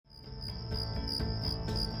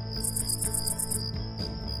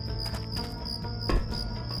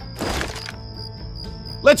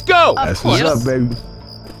Let's go! That's what's up, baby.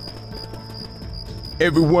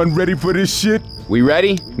 Everyone ready for this shit? We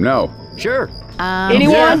ready? No. Sure.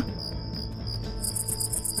 Anyone?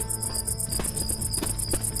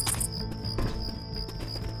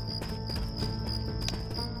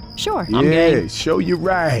 Sure. Yeah, I'm game. show you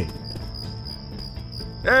right.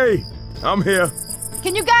 Hey, I'm here.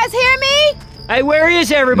 Can you guys hear me? Hey, where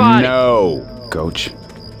is everybody? No, Coach.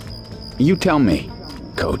 You tell me,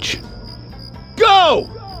 Coach. Go!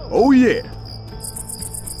 Oh yeah,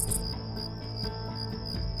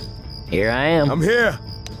 Here I am. I'm here.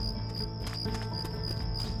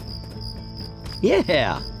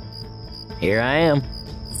 Yeah. Here I am.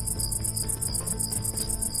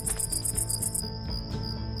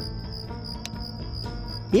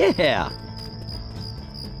 Yeah.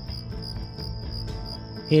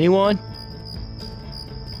 Anyone?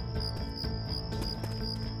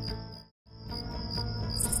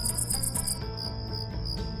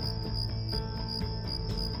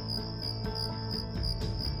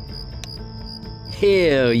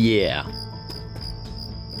 Hell yeah.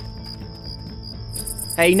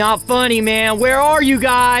 Hey, not funny, man. Where are you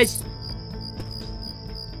guys?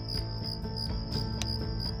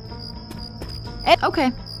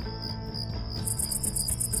 Okay.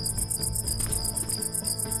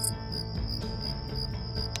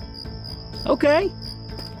 Okay.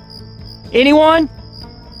 Anyone?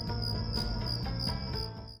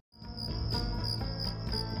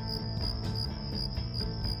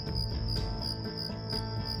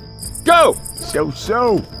 Go.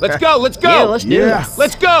 So. Let's go, let's go! Yeah, let's do Yeah. it.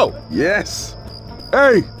 Let's go! Yes.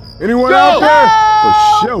 Hey, anyone Go. out there?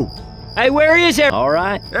 For sure. Hey, where is everybody? All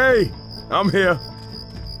right. Hey, I'm here.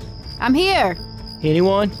 I'm here.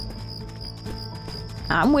 Anyone?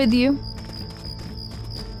 I'm with you.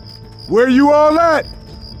 Where you all at?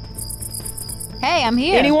 Hey, I'm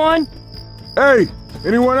here. Anyone? Hey,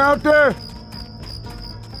 anyone out there?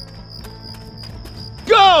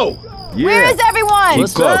 Go! Yeah. Where is everyone?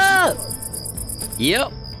 Keep close. Up?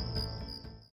 Yep.